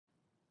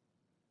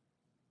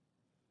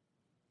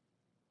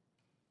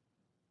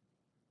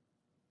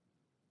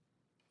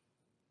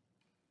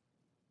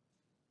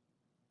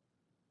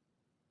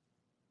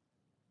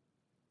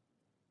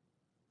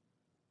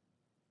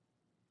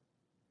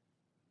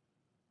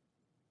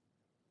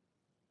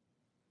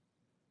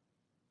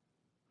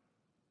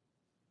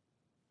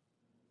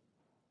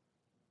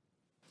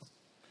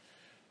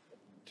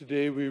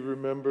Today we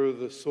remember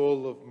the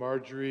soul of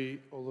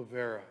Marjorie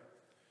Oliveira.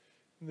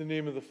 In the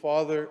name of the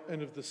Father,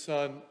 and of the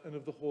Son, and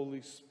of the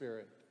Holy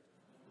Spirit.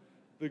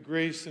 The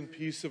grace and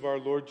peace of our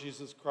Lord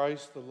Jesus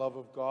Christ, the love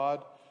of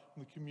God,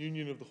 and the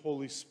communion of the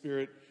Holy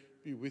Spirit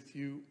be with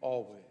you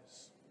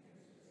always.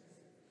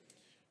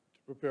 To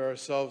prepare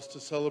ourselves to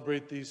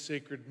celebrate these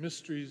sacred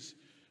mysteries,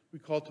 we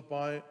call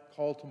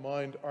to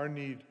mind our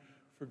need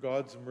for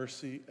God's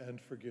mercy and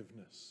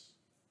forgiveness.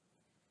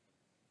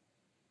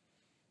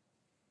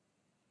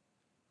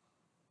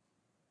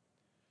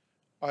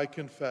 I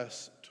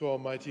confess to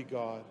Almighty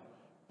God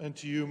and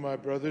to you, my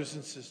brothers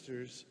and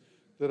sisters,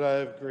 that I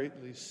have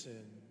greatly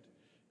sinned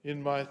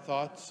in my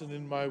thoughts and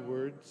in my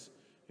words,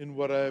 in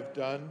what I have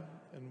done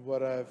and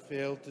what I have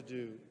failed to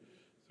do,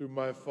 through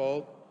my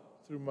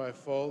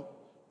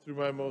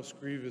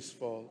most grievous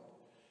fault.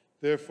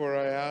 Therefore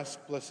I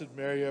ask Blessed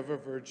Mary, ever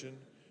Virgin,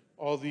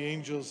 all the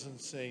angels and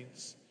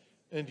saints,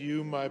 and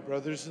you, my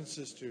brothers and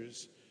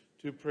sisters,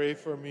 to pray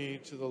for me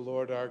to the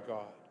Lord our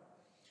God.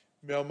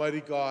 May Almighty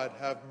God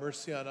have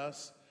mercy on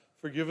us,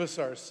 forgive us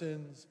our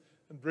sins,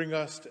 and bring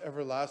us to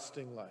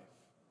everlasting life.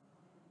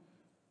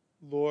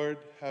 Lord,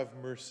 have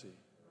mercy.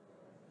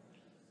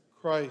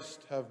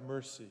 Christ, have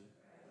mercy.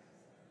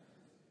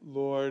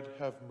 Lord,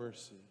 have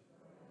mercy.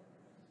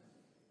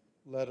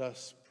 Let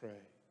us pray.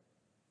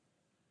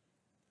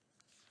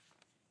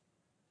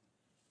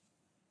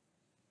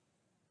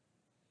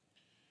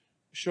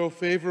 Show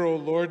favor, O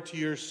Lord, to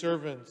your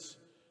servants,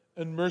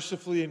 and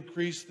mercifully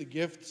increase the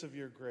gifts of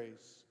your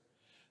grace,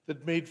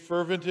 that made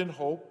fervent in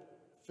hope,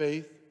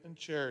 faith, and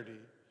charity,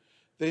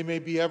 they may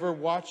be ever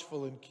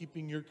watchful in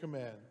keeping your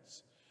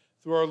commands.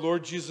 Through our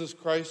Lord Jesus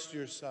Christ,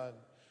 your Son,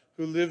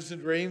 who lives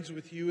and reigns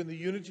with you in the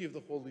unity of the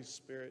Holy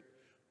Spirit,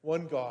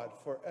 one God,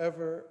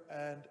 forever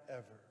and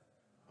ever.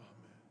 Amen.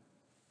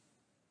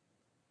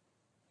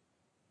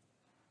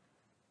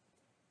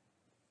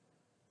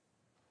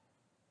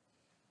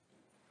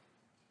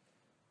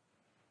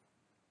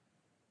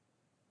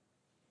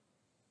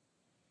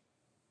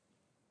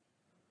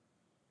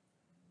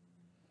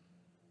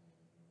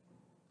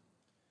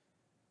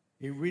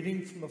 A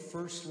reading from the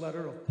first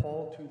letter of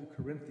Paul to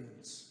the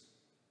Corinthians.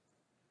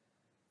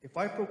 If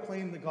I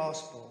proclaim the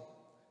gospel,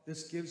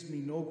 this gives me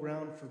no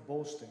ground for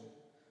boasting,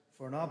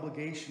 for an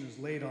obligation is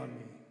laid on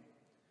me.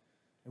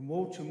 And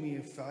woe to me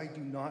if I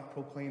do not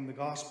proclaim the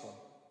gospel.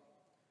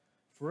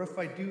 For if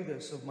I do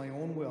this of my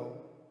own will,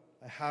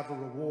 I have a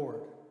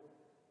reward.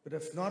 But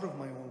if not of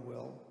my own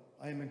will,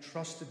 I am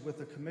entrusted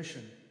with a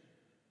commission.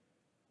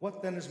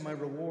 What then is my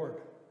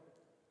reward?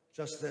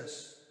 Just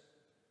this,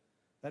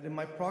 that in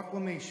my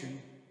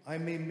proclamation I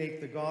may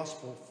make the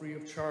gospel free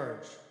of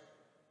charge,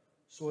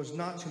 so as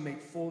not to make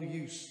full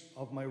use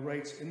of my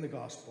rights in the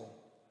gospel.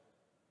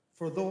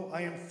 For though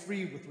I am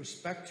free with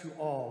respect to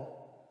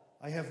all,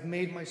 I have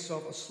made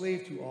myself a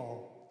slave to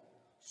all,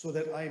 so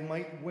that I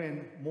might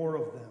win more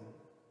of them.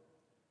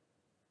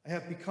 I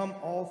have become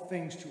all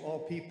things to all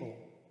people,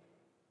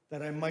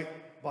 that I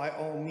might by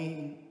all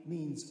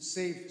means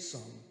save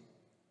some.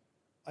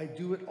 I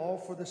do it all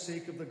for the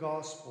sake of the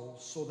gospel,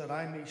 so that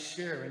I may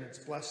share in its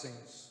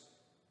blessings.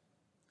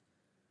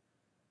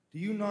 Do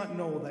you not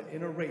know that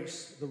in a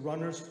race the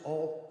runners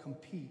all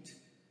compete,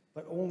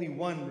 but only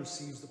one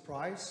receives the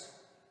prize?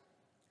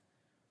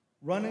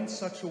 Run in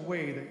such a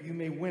way that you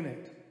may win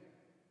it.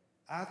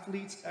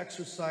 Athletes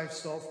exercise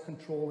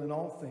self-control in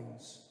all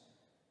things.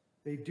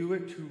 They do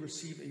it to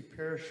receive a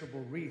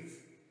perishable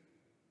wreath,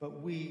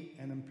 but we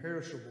an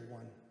imperishable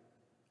one.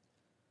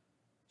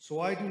 So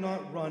I do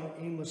not run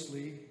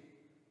aimlessly,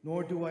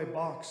 nor do I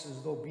box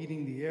as though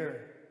beating the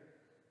air,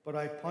 but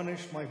I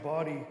punish my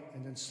body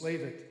and enslave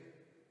it,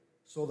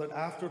 so that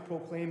after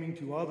proclaiming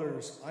to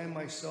others, I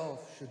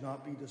myself should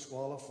not be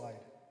disqualified.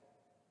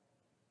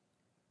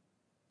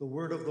 The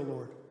word of the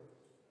Lord.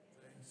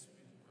 Thanks be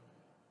to God.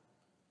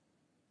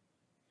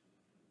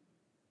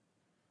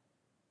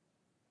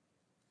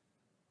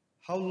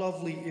 How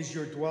lovely is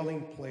your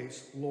dwelling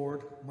place,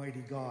 Lord,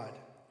 mighty God.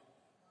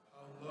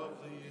 How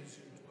lovely is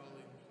your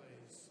dwelling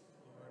place,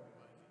 Lord,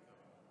 mighty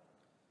God.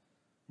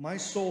 My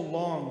soul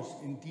longs,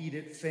 indeed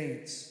it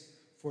faints,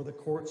 for the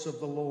courts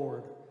of the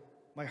Lord.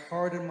 My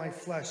heart and my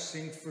flesh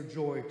sing for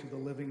joy to the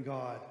living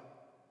God.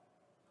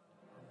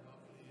 How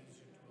lovely is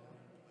your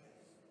dwelling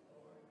place,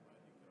 Lord, mighty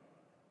God.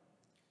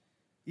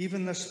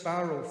 Even the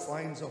sparrow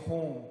finds a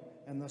home,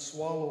 and the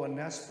swallow a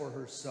nest for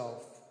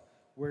herself,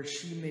 where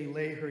she may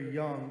lay her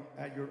young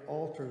at your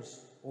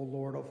altars, O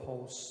Lord of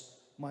hosts,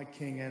 my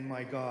King and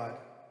my God.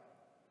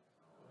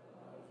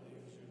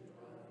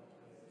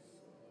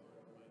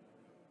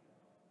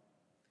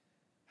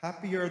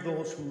 Happy are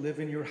those who live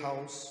in your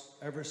house,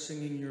 ever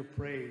singing your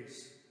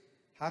praise.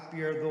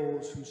 Happy are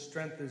those whose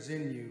strength is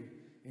in you,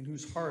 in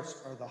whose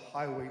hearts are the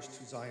highways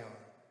to Zion.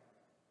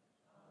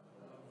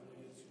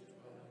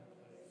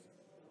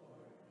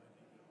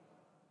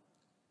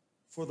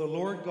 For the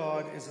Lord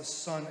God is a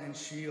sun and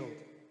shield.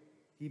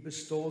 He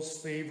bestows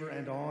favor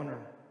and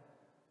honor.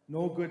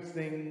 No good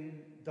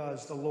thing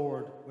does the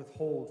Lord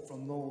withhold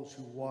from those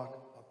who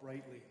walk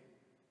uprightly.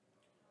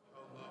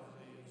 How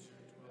lovely is your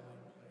dwelling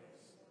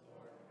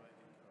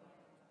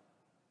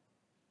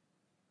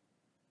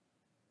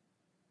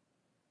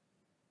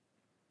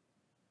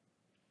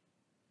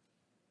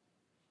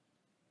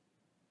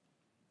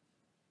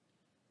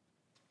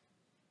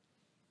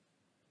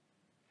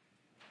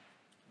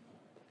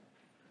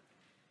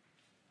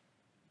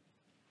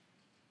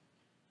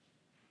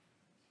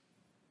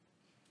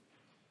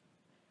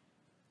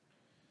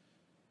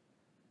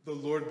The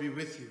Lord be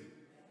with you.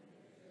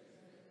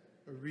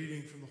 A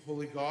reading from the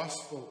Holy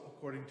Gospel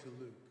according to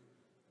Luke.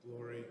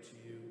 Glory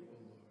to you, O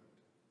Lord.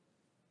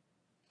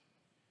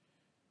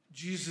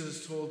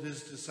 Jesus told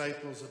his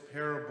disciples a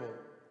parable.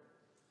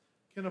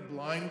 Can a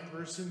blind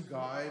person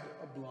guide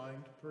a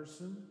blind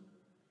person?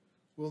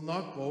 Will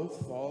not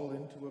both fall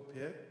into a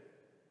pit?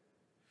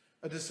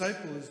 A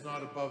disciple is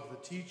not above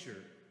the teacher,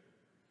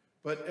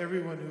 but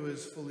everyone who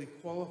is fully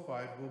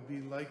qualified will be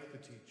like the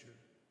teacher.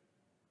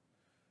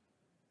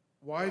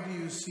 Why do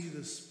you see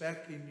the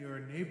speck in your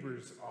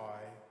neighbor's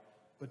eye,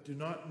 but do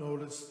not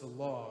notice the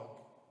log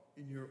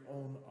in your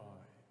own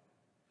eye?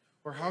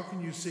 Or how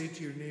can you say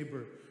to your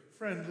neighbor,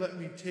 "Friend, let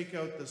me take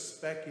out the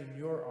speck in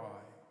your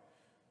eye,"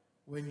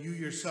 when you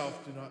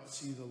yourself do not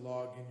see the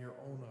log in your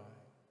own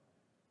eye?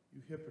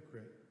 You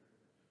hypocrite.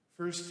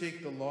 First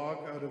take the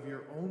log out of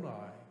your own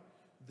eye,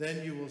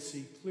 then you will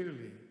see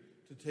clearly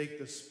to take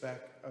the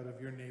speck out of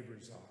your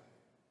neighbor's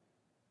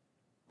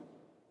eye.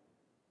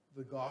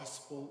 The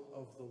Gospel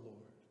of the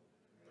Lord.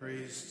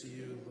 Praise to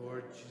you,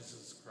 Lord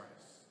Jesus Christ.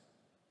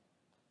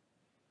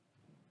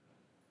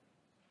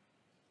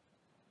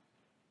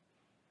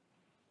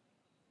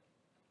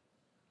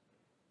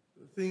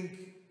 I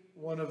think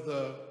one of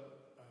the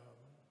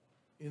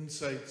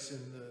insights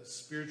in the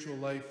spiritual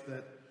life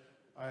that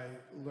I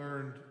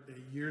learned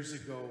years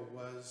ago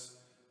was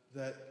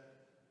that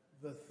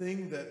the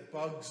thing that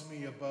bugs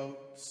me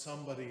about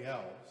somebody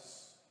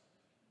else,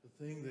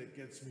 the thing that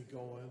gets me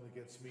going, that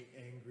gets me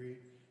angry,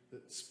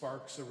 that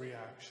sparks a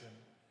reaction,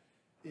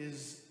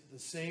 is the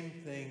same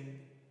thing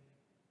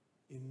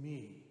in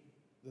me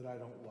that I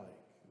don't like,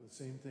 the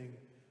same thing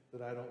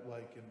that I don't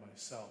like in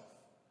myself.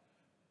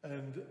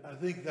 And I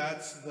think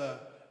that's the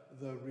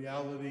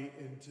reality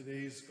in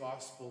today's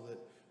gospel that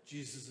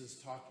Jesus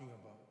is talking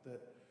about,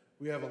 that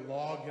we have a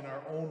log in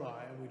our own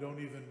eye and we don't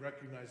even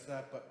recognize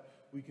that,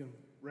 but we can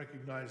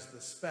recognize the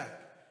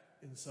speck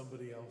in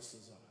somebody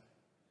else's eye.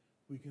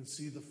 We can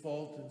see the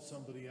fault in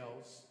somebody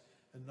else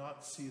and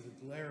not see the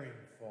glaring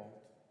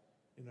fault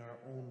in our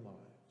own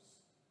lives.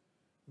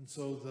 And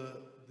so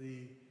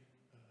the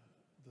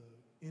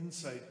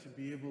insight to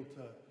be able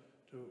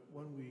to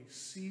when we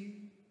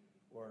see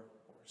or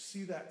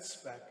see that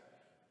speck,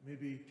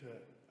 maybe to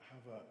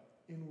have an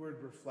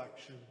inward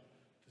reflection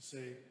to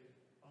say,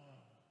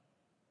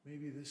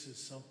 maybe this is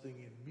something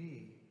in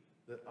me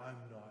that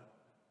I'm not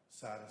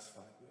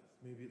satisfied with.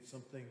 Maybe it's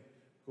something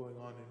going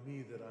on in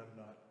me that I'm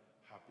not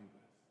happy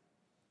with.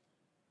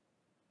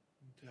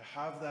 And to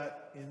have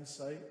that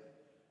insight,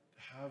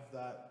 to have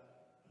that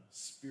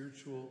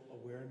spiritual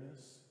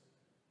awareness,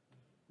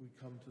 we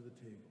come to the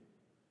table.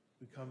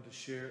 We come to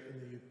share in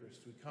the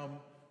Eucharist. We come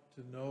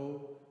to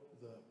know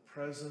the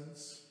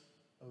presence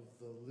of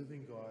the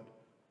living God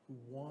who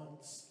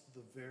wants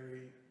the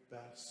very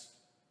best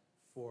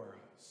for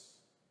us,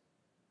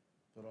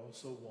 but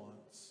also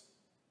wants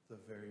the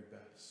very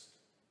best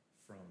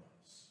from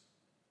us.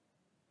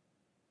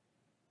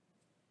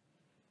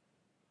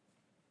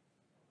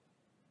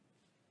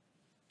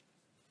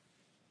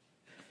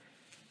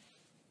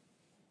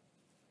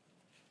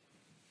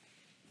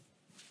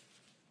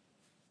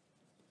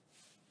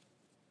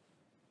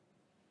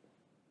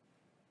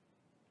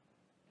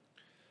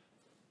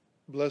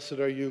 Blessed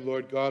are you,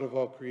 Lord God of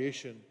all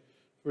creation,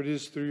 for it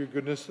is through your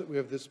goodness that we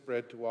have this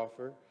bread to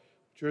offer,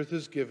 which earth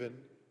has given,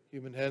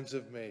 human hands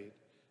have made,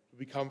 to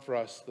become for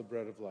us the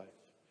bread of life.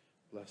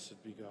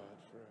 Blessed be God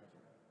forever.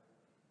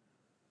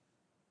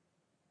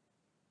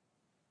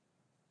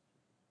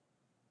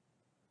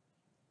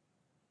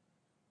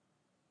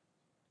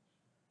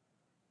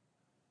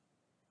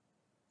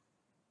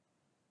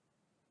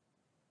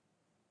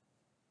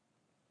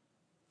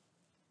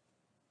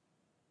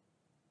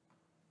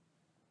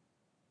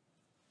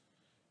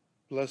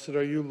 Blessed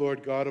are you,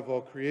 Lord God of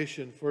all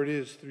creation, for it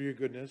is through your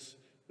goodness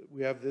that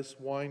we have this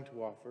wine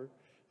to offer,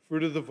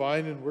 fruit of the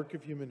vine and work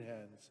of human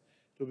hands.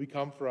 It will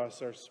become for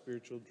us our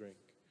spiritual drink.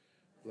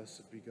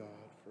 Blessed be God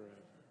forever.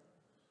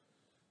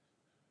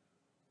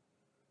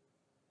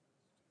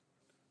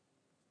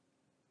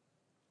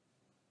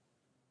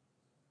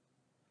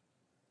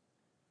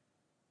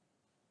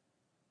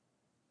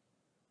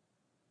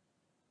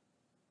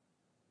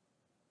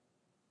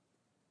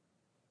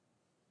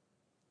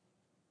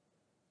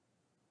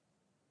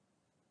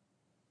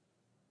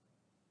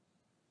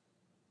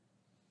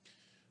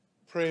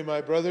 Pray,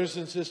 my brothers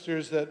and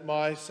sisters, that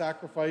my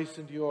sacrifice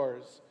and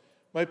yours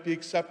might be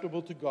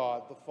acceptable to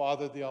God, the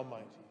Father, the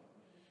Almighty.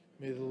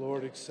 May the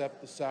Lord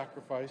accept the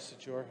sacrifice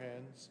at your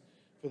hands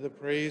for the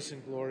praise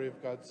and glory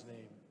of God's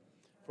name,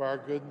 for our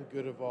good and the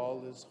good of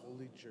all his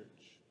holy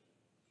church.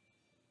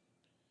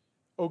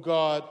 O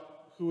God,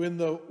 who in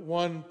the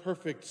one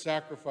perfect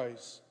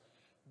sacrifice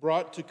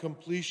brought to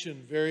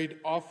completion varied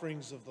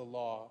offerings of the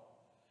law,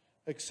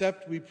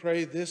 accept, we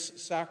pray, this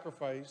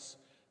sacrifice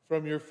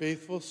from your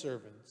faithful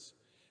servants,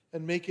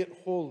 and make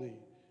it holy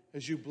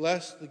as you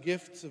bless the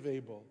gifts of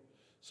Abel,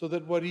 so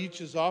that what each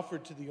is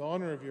offered to the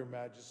honor of your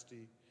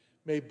majesty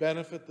may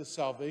benefit the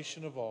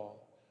salvation of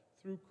all,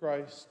 through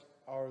Christ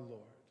our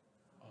Lord.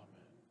 Amen.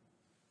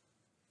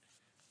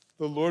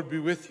 The Lord be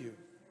with you.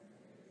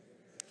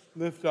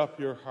 Lift up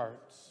your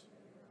hearts.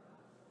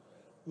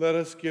 Let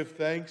us give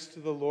thanks to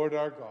the Lord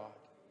our God.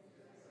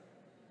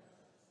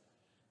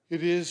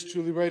 It is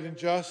truly right and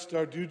just,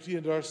 our duty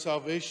and our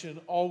salvation,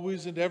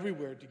 always and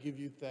everywhere to give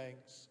you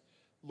thanks,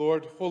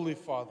 Lord, Holy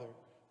Father,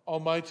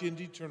 Almighty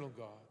and eternal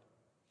God.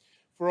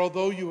 For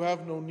although you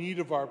have no need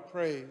of our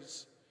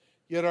praise,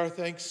 yet our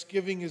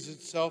thanksgiving is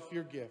itself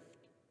your gift,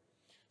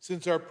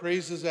 since our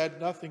praises add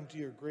nothing to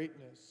your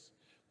greatness,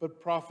 but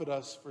profit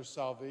us for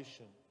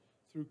salvation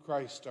through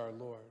Christ our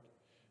Lord.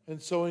 And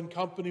so in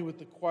company with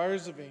the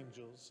choirs of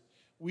angels,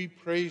 we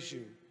praise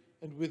you,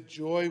 and with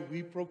joy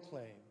we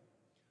proclaim,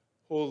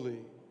 Holy,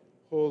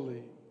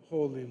 holy,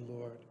 holy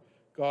Lord,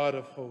 God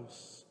of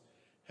hosts.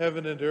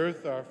 Heaven and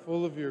earth are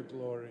full of your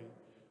glory.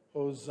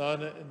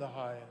 Hosanna in the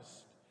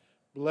highest.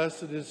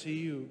 Blessed is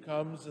he who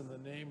comes in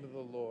the name of the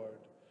Lord.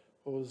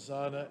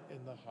 Hosanna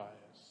in the highest.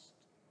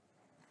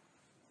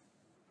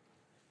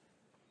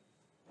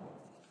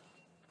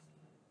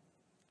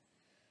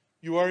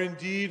 You are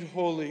indeed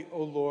holy,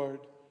 O Lord,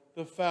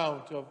 the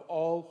fount of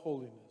all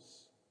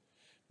holiness.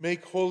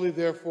 Make holy,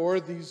 therefore,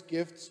 these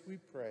gifts, we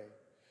pray,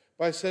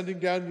 by sending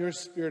down your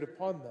Spirit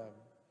upon them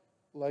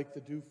like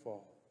the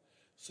dewfall,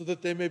 so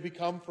that they may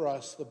become for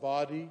us the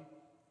body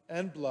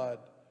and blood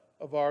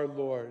of our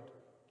Lord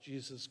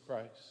Jesus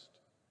Christ.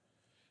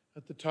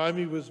 At the time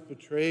he was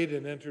betrayed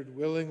and entered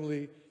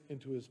willingly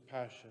into his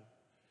passion,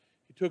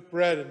 he took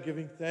bread and,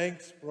 giving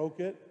thanks, broke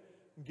it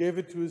and gave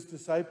it to his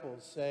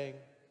disciples, saying,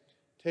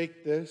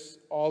 "Take this,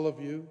 all of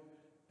you,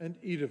 and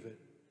eat of it,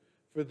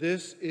 for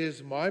this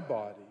is my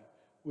body,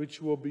 which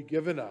will be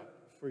given up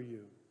for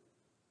you."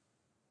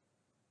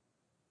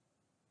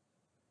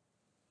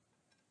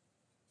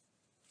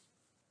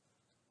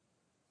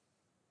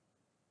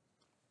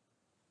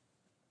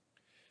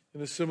 In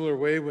a similar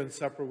way, when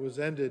supper was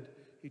ended,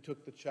 he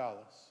took the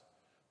chalice.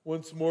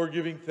 Once more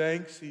giving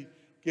thanks, he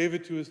gave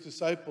it to his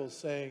disciples,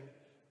 saying,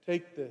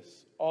 "Take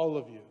this, all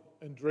of you,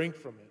 and drink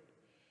from it.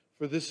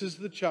 For this is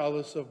the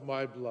chalice of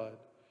my blood,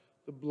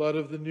 the blood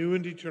of the new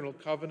and eternal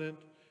covenant,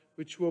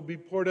 which will be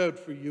poured out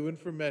for you and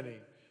for many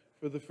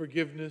for the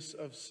forgiveness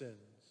of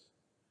sins.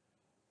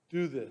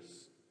 Do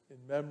this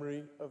in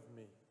memory of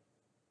me."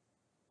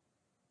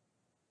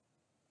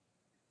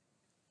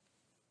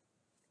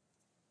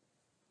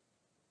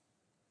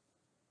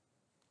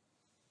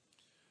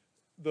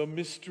 The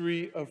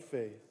mystery of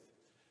faith.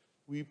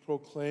 We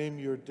proclaim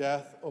your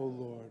death, O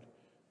Lord,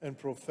 and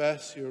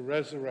profess your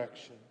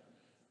resurrection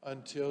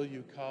until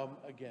you come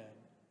again.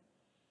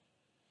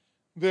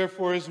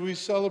 Therefore, as we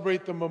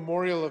celebrate the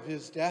memorial of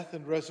his death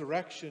and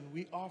resurrection,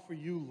 we offer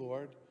you,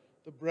 Lord,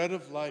 the bread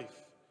of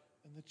life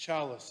and the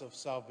chalice of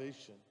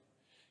salvation,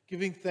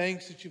 giving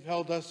thanks that you've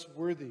held us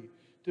worthy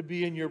to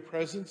be in your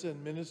presence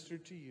and minister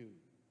to you.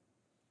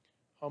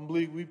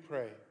 Humbly we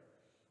pray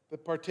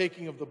that,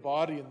 partaking of the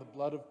body and the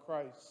blood of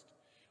Christ,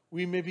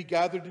 we may be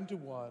gathered into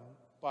one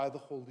by the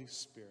Holy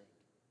Spirit.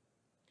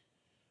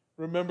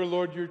 Remember,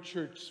 Lord, your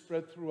church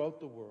spread throughout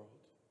the world,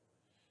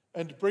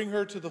 and bring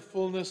her to the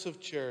fullness of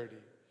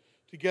charity,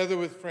 together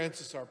with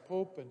Francis our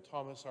Pope and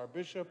Thomas our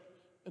Bishop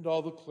and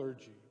all the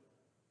clergy.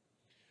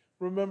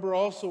 Remember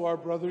also our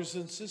brothers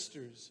and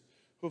sisters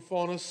who have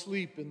fallen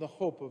asleep in the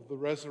hope of the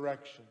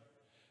resurrection,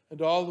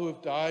 and all who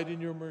have died in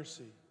your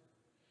mercy.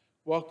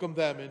 Welcome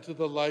them into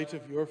the light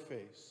of your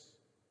face.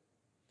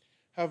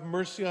 Have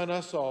mercy on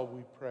us all,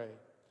 we pray,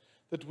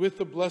 that with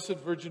the Blessed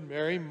Virgin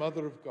Mary,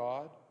 Mother of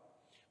God,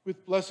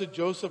 with blessed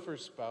Joseph, her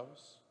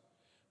spouse,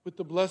 with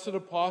the blessed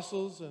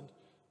apostles and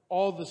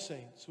all the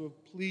saints who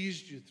have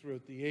pleased you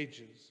throughout the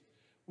ages,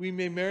 we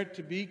may merit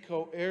to be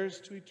co-heirs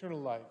to eternal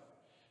life,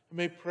 and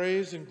may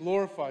praise and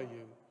glorify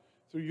you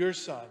through your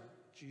Son,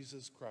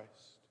 Jesus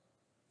Christ.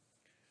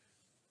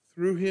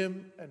 Through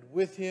him and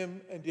with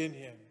him and in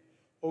him,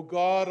 O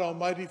God,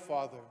 Almighty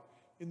Father,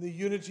 in the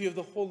unity of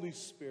the Holy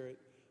Spirit,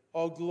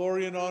 all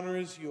glory and honor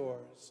is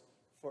yours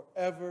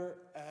forever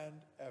and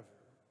ever.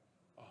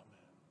 Amen.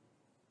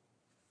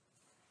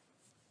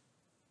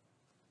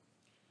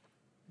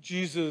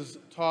 Jesus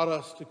taught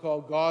us to call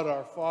God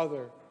our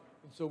Father,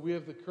 and so we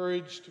have the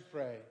courage to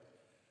pray,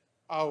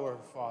 "Our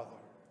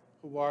Father,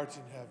 who art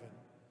in heaven,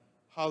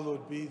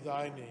 hallowed be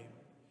thy name.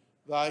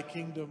 Thy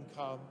kingdom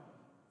come,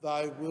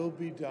 thy will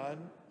be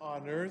done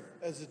on earth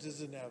as it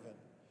is in heaven.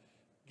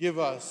 Give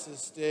us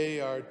this day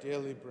our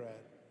daily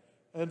bread,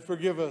 and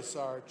forgive us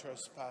our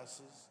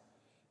trespasses,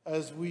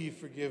 as we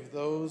forgive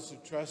those who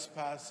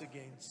trespass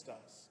against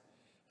us.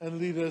 And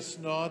lead us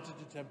not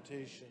into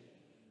temptation,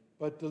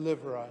 but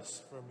deliver us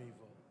from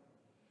evil.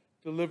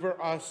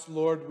 Deliver us,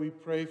 Lord, we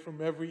pray,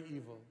 from every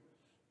evil.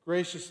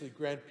 Graciously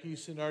grant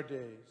peace in our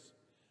days,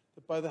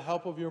 that by the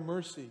help of your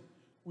mercy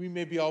we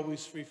may be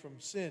always free from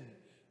sin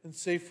and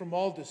safe from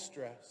all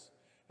distress,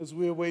 as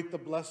we await the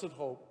blessed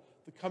hope,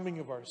 the coming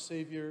of our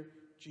Savior,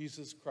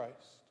 Jesus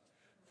Christ.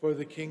 For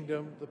the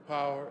kingdom, the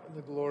power, and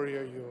the glory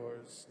are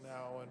yours,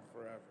 now and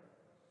forever.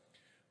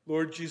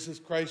 Lord Jesus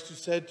Christ, who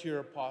said to your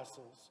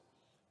apostles,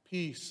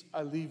 "Peace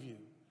I leave you,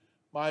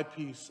 my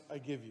peace I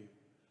give you.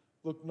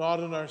 Look not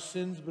on our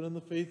sins, but on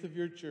the faith of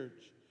your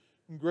church,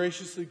 and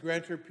graciously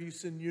grant her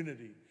peace and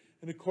unity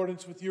in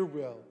accordance with your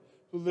will,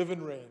 who live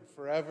and reign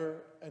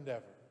forever and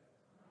ever.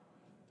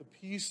 The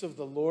peace of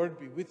the Lord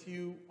be with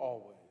you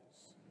always.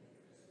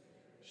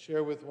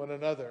 Share with one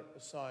another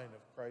a sign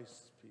of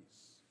Christ's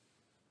peace.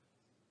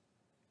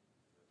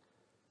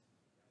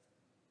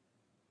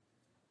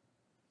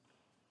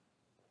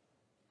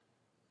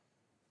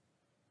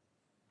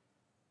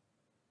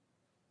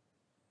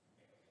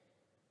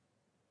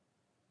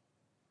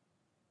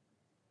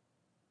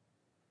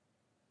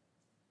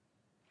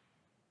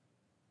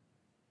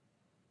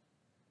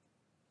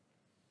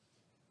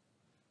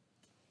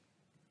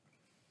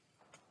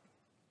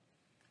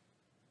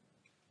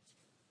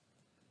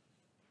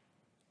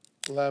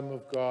 Lamb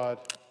of God,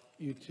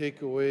 you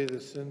take away the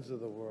sins of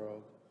the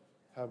world.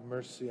 Have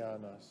mercy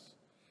on us.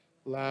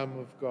 Lamb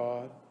of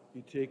God,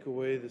 you take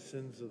away the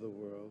sins of the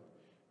world.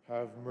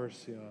 Have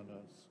mercy on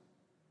us.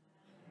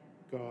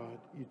 God,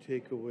 you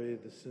take away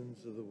the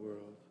sins of the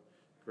world.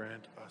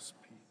 Grant us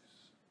peace.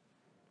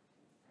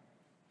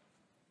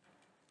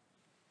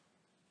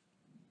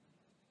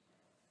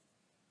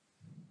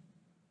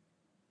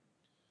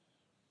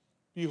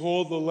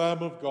 Behold the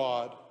Lamb of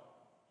God.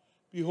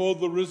 Behold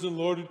the risen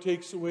Lord who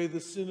takes away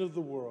the sin of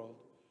the world.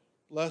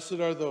 Blessed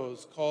are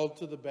those called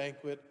to the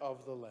banquet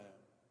of the Lamb.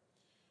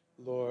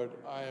 Lord,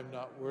 I am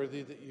not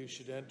worthy that you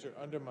should enter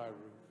under my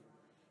roof,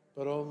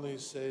 but only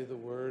say the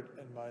word,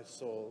 and my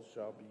soul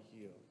shall be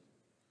healed.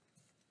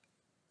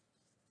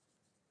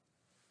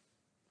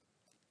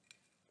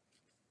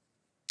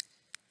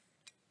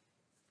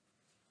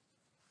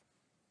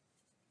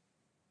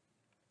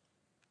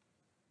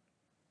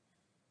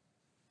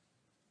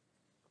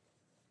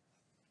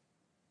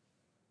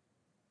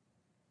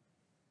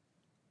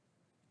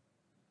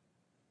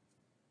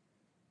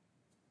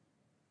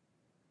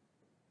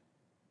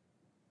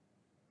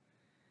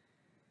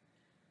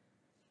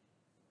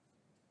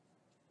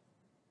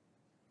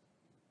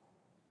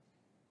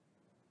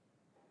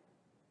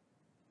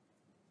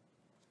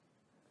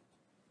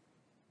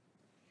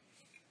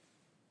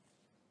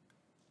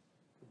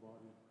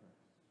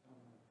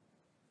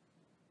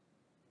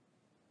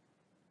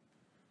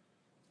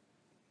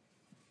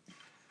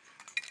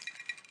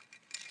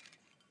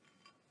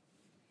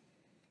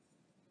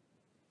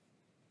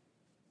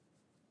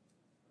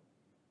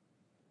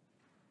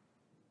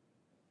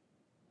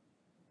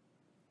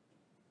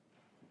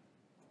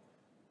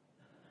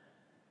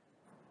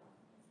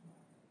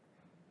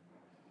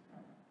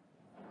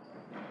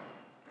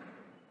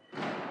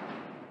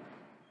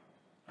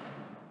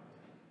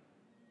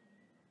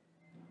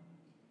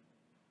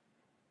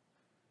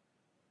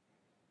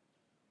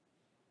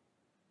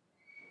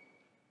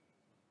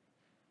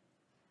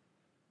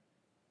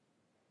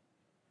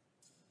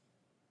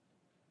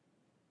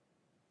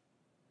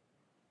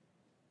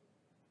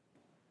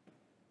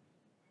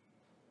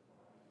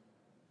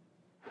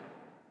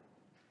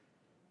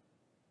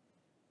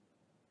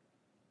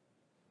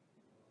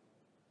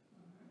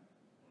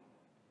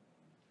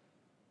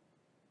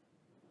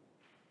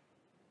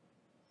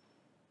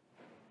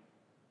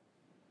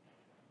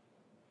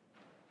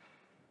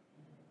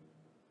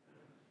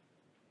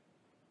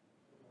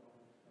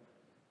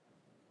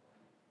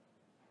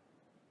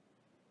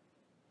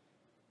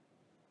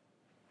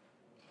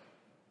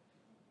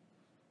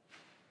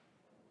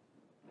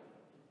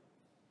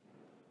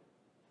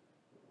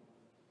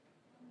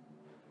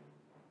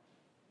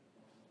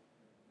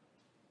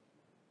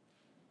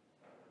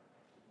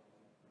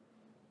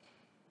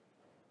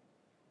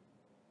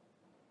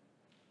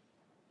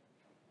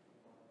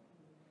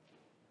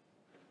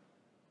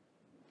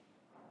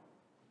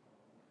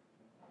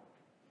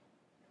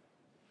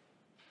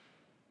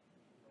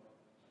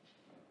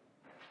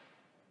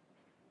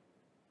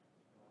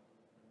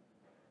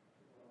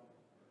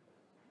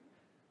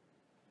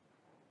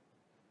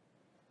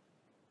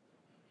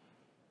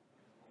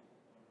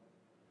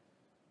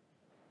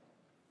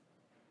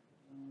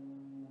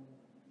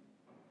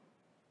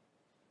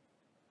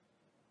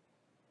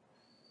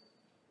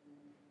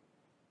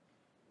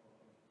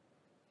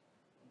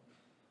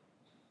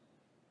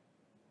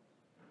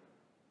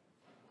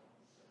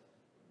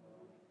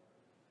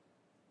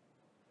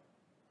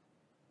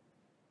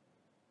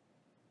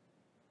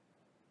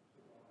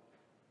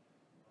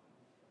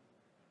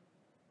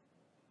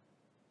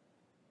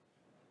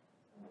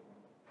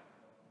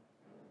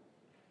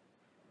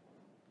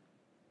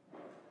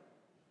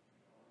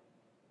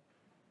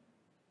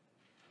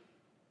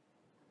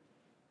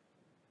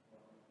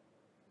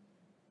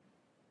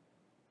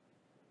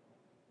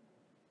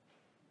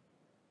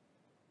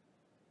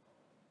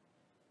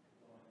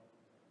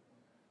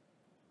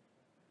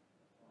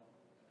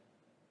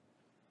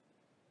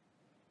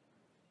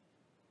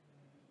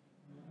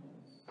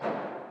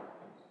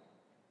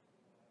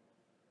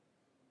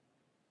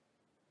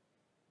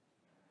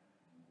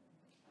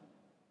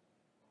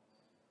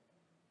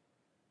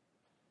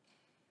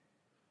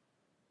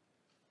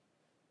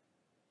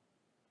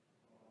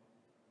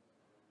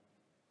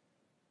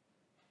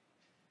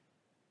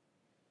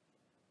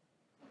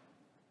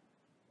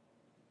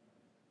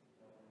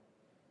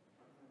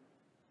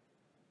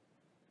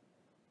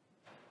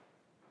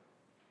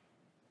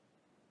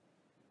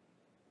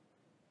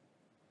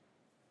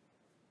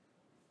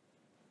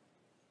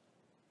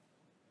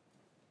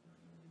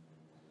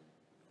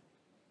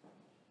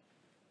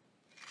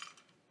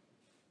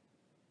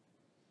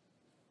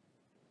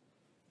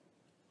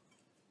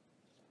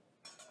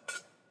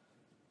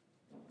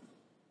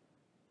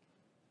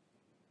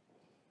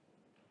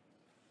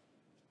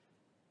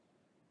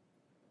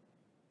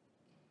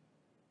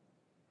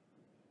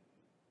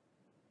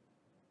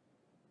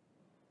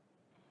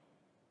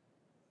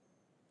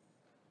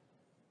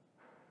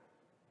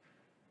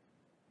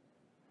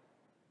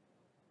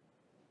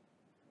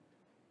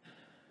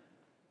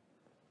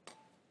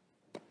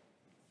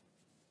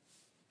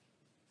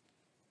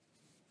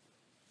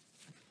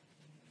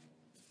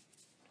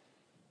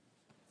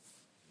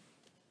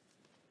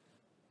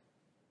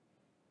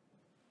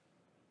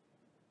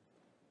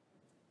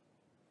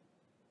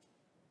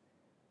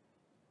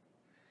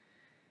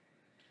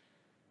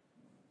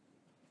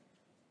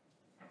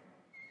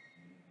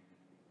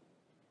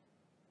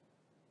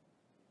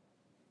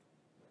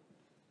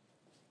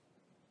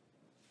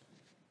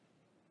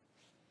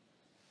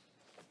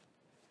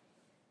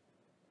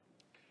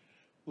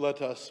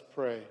 Let us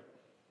pray.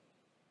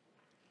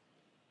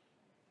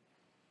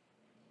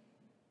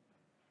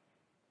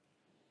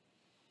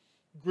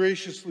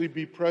 Graciously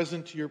be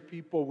present to your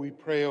people, we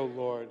pray, O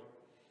Lord,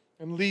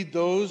 and lead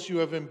those you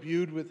have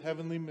imbued with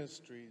heavenly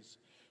mysteries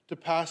to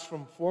pass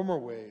from former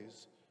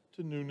ways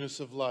to newness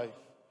of life.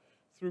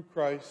 Through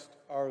Christ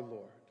our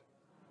Lord.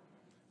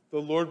 The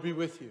Lord be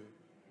with you.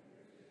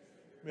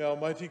 May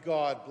Almighty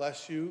God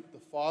bless you, the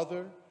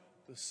Father,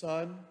 the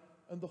Son,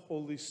 and the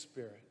Holy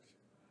Spirit.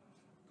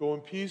 Go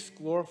in peace,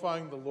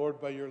 glorifying the Lord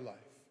by your life.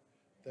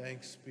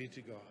 Thanks be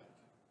to God.